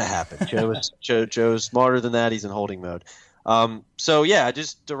it's not going to happen. Joe's smarter than that. He's in holding mode. So yeah,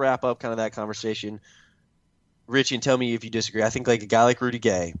 just to wrap up kind of that conversation, Richie, and tell me if you disagree. I think like a guy like Rudy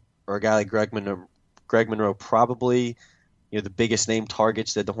Gay or a guy like Greg Monroe probably, the biggest name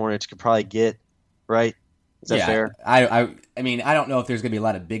targets that the Hornets could probably get, right? Is that fair? I mean, I don't know if there's going to be a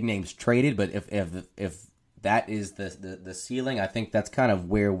lot of big names traded, but if that is the ceiling, I think that's kind of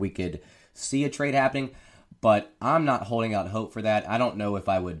where we could see a trade happening. But I'm not holding out hope for that. I don't know if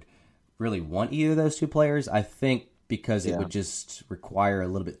I would really want either of those two players. I think because it would just require a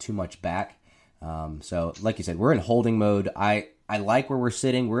little bit too much back. So, like you said, we're in holding mode. I like where we're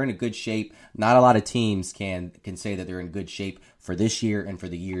sitting. We're in a good shape. Not a lot of teams can say that they're in good shape for this year and for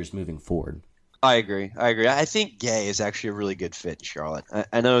the years moving forward. I agree. I think Gay is actually a really good fit in Charlotte.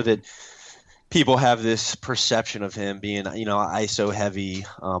 I know that people have this perception of him being, ISO heavy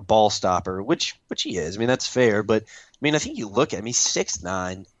ball stopper, which he is. I mean, that's fair. But I mean, I think you look at him. He's 6'9".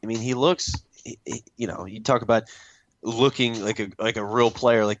 I mean, he looks. You talk about looking like a real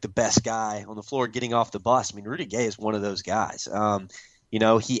player, like the best guy on the floor, getting off the bus. I mean, Rudy Gay is one of those guys.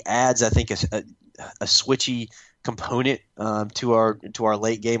 He adds, I think, a switchy component to our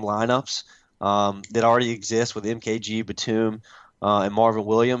late game lineups. That already exists with MKG, Batum, and Marvin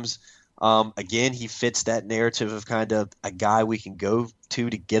Williams. Again, he fits that narrative of kind of a guy we can go to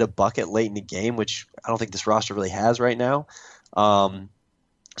get a bucket late in the game, which I don't think this roster really has right now.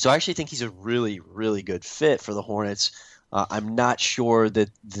 So I actually think he's a really, really good fit for the Hornets. I'm not sure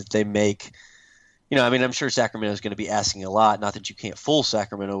that they make – I'm sure Sacramento is going to be asking a lot. Not that you can't fool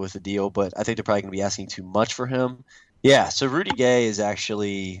Sacramento with a deal, but I think they're probably going to be asking too much for him. Yeah, so Rudy Gay is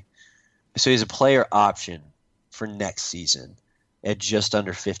actually – so he's a player option for next season at just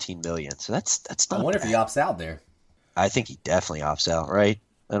under $15 million. So that's not. I wonder if he opts out there. I think he definitely opts out, right?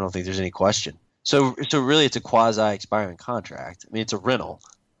 I don't think there's any question. So really, it's a quasi expiring contract. I mean, it's a rental,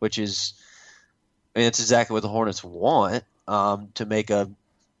 which is, it's exactly what the Hornets want to make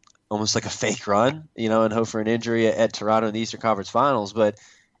almost like a fake run, and hope for an injury at Toronto in the Eastern Conference Finals.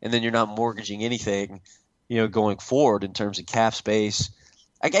 And then you're not mortgaging anything, going forward in terms of cap space.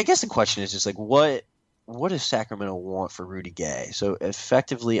 I guess the question is just like what does Sacramento want for Rudy Gay? So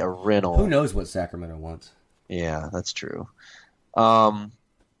effectively a rental. Who knows what Sacramento wants? Yeah, that's true. All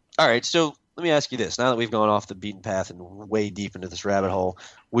right, so let me ask you this. Now that we've gone off the beaten path and way deep into this rabbit hole,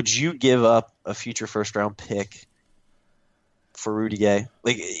 would you give up a future first-round pick for Rudy Gay?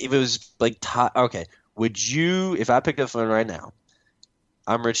 Like if it was like okay, would you, if I picked up the phone right now,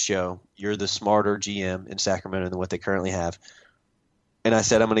 I'm Rich Joe, you're the smarter GM in Sacramento than what they currently have, and I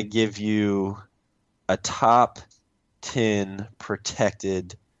said I'm going to give you a top 10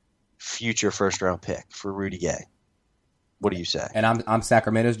 protected future first-round pick for Rudy Gay. What do you say? And I'm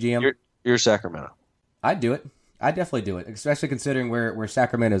Sacramento's GM? You're Sacramento. I'd do it. I'd definitely do it, especially considering where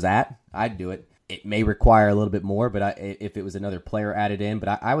Sacramento's at. I'd do it. It may require a little bit more, but if it was another player added in,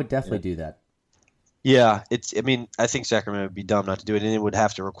 but I would definitely do that. Yeah, I think Sacramento would be dumb not to do it, and it would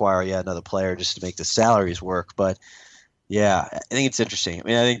have to require another player just to make the salaries work, but yeah, I think it's interesting.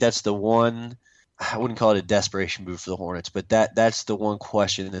 I think that's the one. I wouldn't call it a desperation move for the Hornets, but that's the one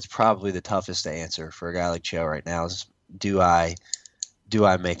question that's probably the toughest to answer for a guy like Joe right now is do I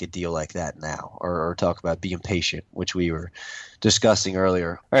make a deal like that now or talk about being patient, which we were discussing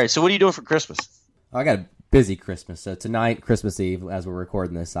earlier. All right, so what are you doing for Christmas? I got a busy Christmas. So tonight, Christmas Eve, as we're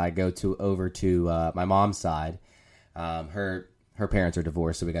recording this, I go over to my mom's side. Her parents are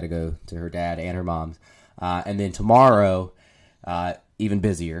divorced, so we got to go to her dad and her mom's. And then tomorrow, even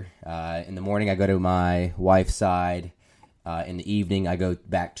busier. In the morning, I go to my wife's side. In the evening, I go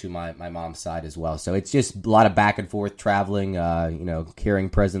back to my mom's side as well. So it's just a lot of back and forth traveling, carrying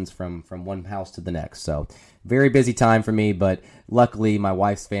presents from one house to the next. So very busy time for me, but luckily my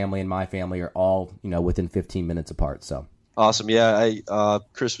wife's family and my family are all, within 15 minutes apart. So awesome. Yeah,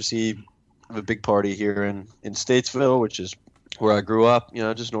 Christmas Eve, I have a big party here in Statesville, which is where I grew up,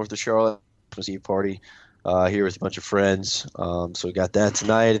 just north of Charlotte. Christmas Eve party. Here with a bunch of friends. So we got that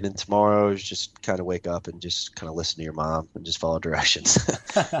tonight, and then tomorrow is just kind of wake up and just kind of listen to your mom and just follow directions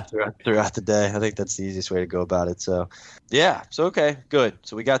throughout the day. I think that's the easiest way to go about it. So, yeah. So, okay, good.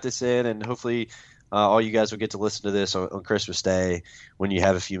 So we got this in, and hopefully all you guys will get to listen to this on Christmas Day when you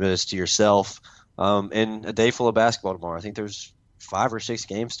have a few minutes to yourself. And a day full of basketball tomorrow. I think there's 5 or 6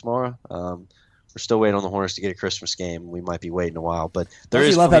 games tomorrow. we're still waiting on the Hornets to get a Christmas game. We might be waiting a while, but there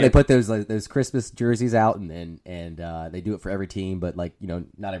is. I love how they put those Christmas jerseys out and they do it for every team, but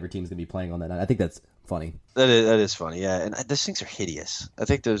not every team's gonna be playing on that night. I think that's funny. That is funny, yeah. And those things are hideous. I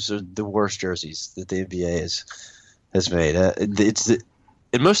think those are the worst jerseys that the NBA has made.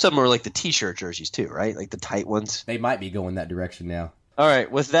 And most of them are like the T-shirt jerseys too, right? Like the tight ones. They might be going that direction now. All right.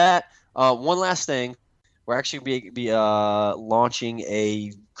 With that, one last thing. We're actually going to be launching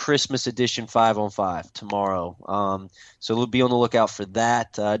a Christmas edition 5-on-5 tomorrow. So we'll be on the lookout for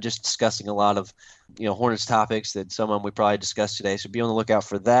that. Just discussing a lot of Hornets topics that some of them we probably discussed today. So be on the lookout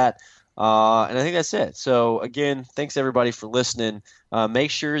for that. And I think that's it. So, again, thanks, everybody, for listening. Make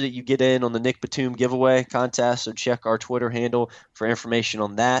sure that you get in on the Nick Batum giveaway contest, so check our Twitter handle for information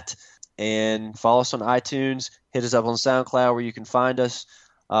on that. And follow us on iTunes. Hit us up on SoundCloud where you can find us.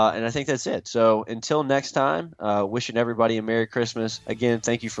 And I think that's it. So until next time, wishing everybody a Merry Christmas. Again,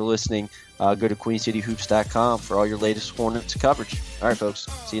 thank you for listening. Go to QueenCityHoops.com for all your latest Hornets coverage. All right, folks.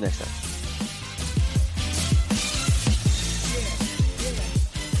 See you next time.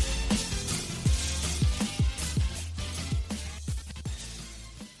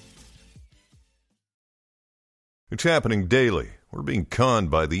 It's happening daily. We're being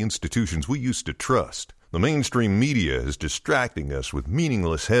conned by the institutions we used to trust. The mainstream media is distracting us with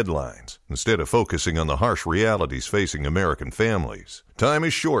meaningless headlines instead of focusing on the harsh realities facing American families. Time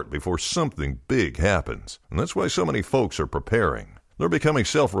is short before something big happens, and that's why so many folks are preparing. They're becoming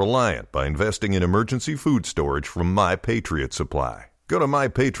self-reliant by investing in emergency food storage from My Patriot Supply. Go to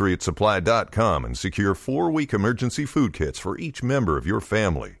MyPatriotSupply.com and secure 4-week emergency food kits for each member of your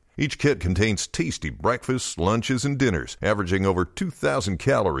family. Each kit contains tasty breakfasts, lunches, and dinners, averaging over 2,000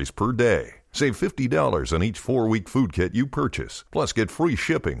 calories per day. Save $50 on each 4-week food kit you purchase. Plus, get free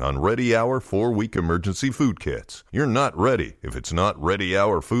shipping on Ready Hour 4-week emergency food kits. You're not ready if it's not Ready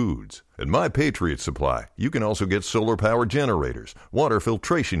Hour foods. At My Patriot Supply, you can also get solar power generators, water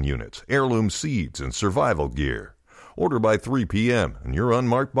filtration units, heirloom seeds, and survival gear. Order by 3 p.m. and your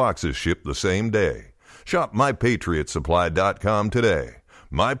unmarked boxes ship the same day. Shop MyPatriotSupply.com today.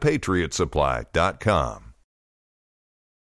 MyPatriotSupply.com.